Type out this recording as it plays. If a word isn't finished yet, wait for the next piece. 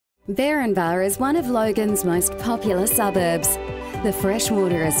Berrinba is one of Logan's most popular suburbs. The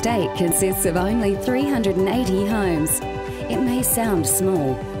freshwater estate consists of only 380 homes. It may sound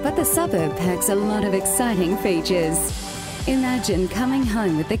small, but the suburb packs a lot of exciting features. Imagine coming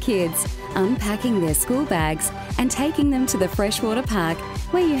home with the kids, unpacking their school bags and taking them to the freshwater park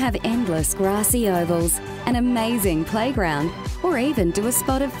where you have endless grassy ovals, an amazing playground, or even do a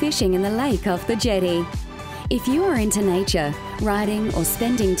spot of fishing in the lake off the jetty. If you are into nature, riding or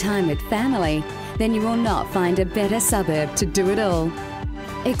spending time with family, then you will not find a better suburb to do it all.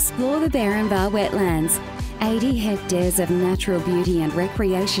 Explore the berrinba wetlands, 80 hectares of natural beauty and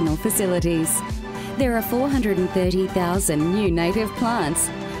recreational facilities. There are 430,000 new native plants,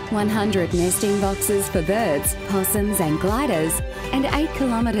 100 nesting boxes for birds, possums and gliders, and 8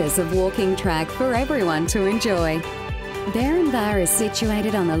 kilometres of walking track for everyone to enjoy. Berrinba is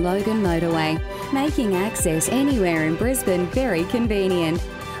situated on the Logan motorway, making access anywhere in Brisbane very convenient.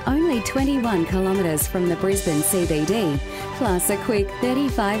 Only 21 kilometres from the Brisbane CBD, plus a quick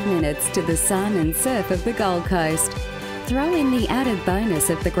 35 minutes to the sun and surf of the Gold Coast. Throw in the added bonus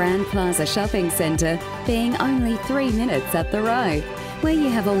of the Grand Plaza Shopping Centre being only 3 minutes up the road, where you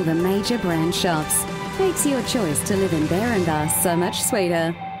have all the major brand shops. Makes your choice to live in Berrinba so much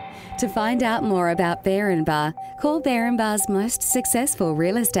sweeter. To find out more about Berrinba, call Berrinba's most successful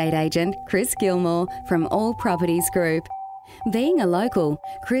real estate agent, Chris Gilmore from All Properties Group. Being a local,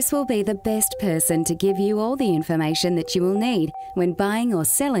 Chris will be the best person to give you all the information that you will need when buying or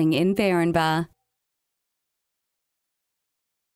selling in Berrinba.